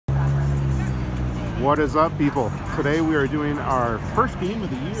What is up, people? Today we are doing our first game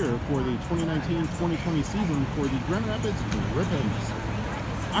of the year for the 2019-2020 season for the Grand Rapids Griffins.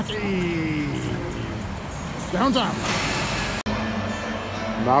 Hockey! Downtown!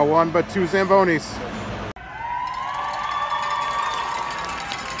 Not one, but two Zambonis.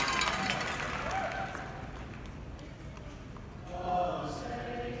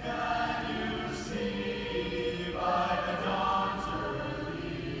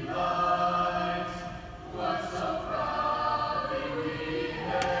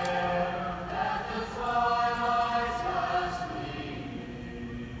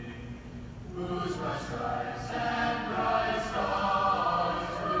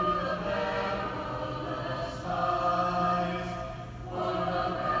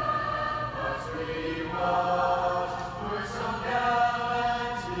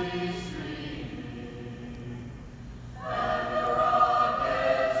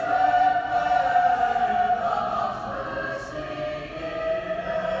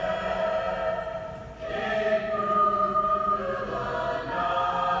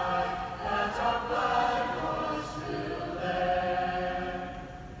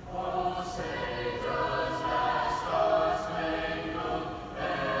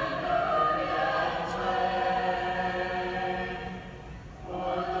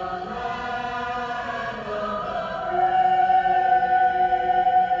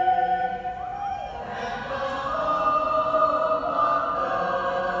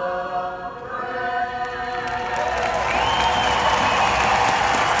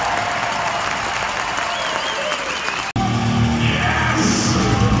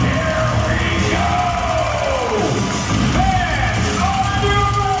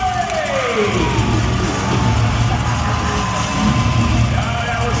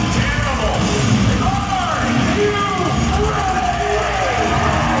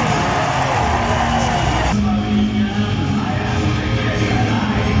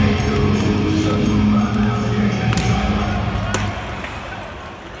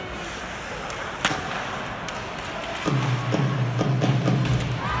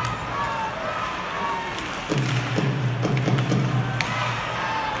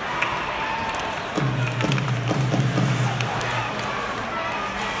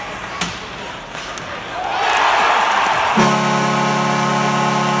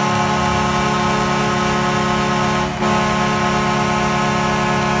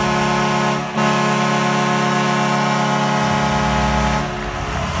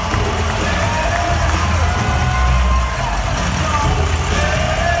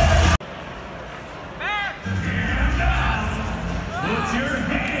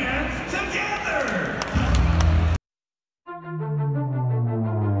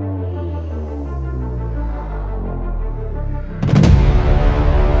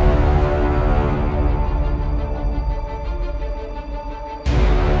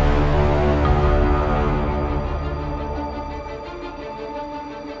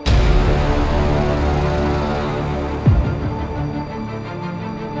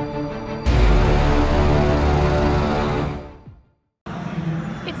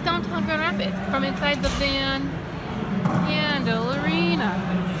 From inside the Van Handle Arena.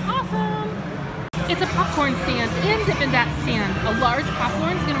 Awesome! It's a popcorn stand and Dippin' Dat stand. A large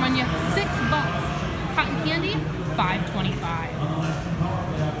popcorn is going to run you $6. Cotton candy,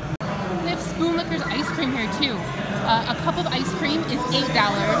 $5.25. They have Spoon Lickers ice cream here too. A cup of ice cream is $8,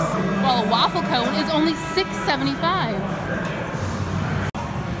 while a waffle cone is only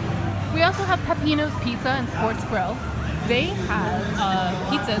 $6.75. We also have Peppino's Pizza and Sports Grill. They have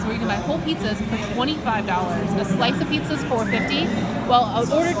pizzas where you can buy whole pizzas for $25. A slice of pizza is $4.50, while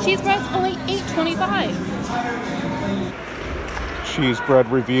an ordered cheese bread is only $8.25. Cheese bread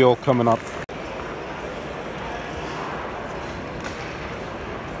reveal coming up.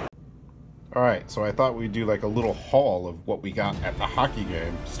 Alright, so I thought we'd do like a little haul of what we got at the hockey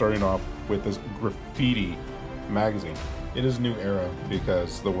game, starting off with this graffiti magazine. It is New Era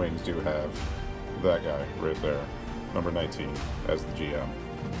because the Wings do have that guy right there. Number 19 as the GM.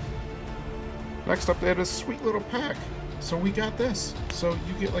 Next up, they had a sweet little pack. So we got this. So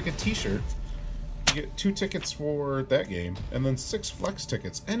you get like a t-shirt, you get 2 tickets for that game, and then 6 flex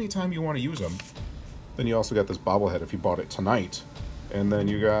tickets anytime you want to use them. Then you also got this bobblehead if you bought it tonight. And then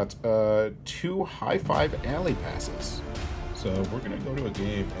you got 2 High Five Alley passes. So we're going to go to a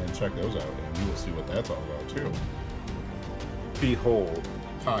game and check those out, and you will see what that's all about too. Behold,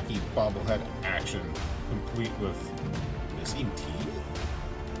 hockey bobblehead action. Complete with missing teeth?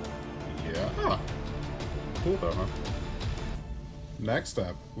 Yeah. Cool though, huh? Next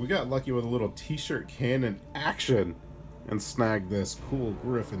up, we got lucky with a little t-shirt Canon action and snagged this cool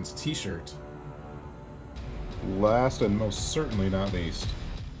Griffins t-shirt. last and most certainly not least,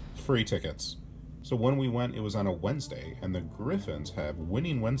 free tickets. So when we went, it was on a Wednesday, and the Griffins have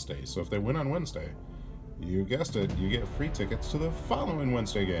winning Wednesdays. So if they win on Wednesday, you guessed it, you get free tickets to the following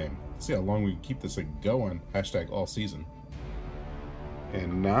Wednesday game. Let's see how long we can keep this thing going. Hashtag all season.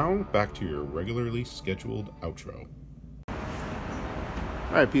 And now, back to your regularly scheduled outro.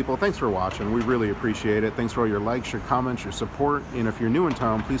 Alright people, thanks for watching. We really appreciate it. Thanks for all your likes, your comments, your support. And if you're new in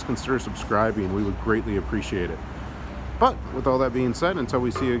town, please consider subscribing. We would greatly appreciate it. But with all that being said, until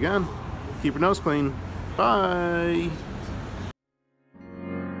we see you again, keep your nose clean. Bye!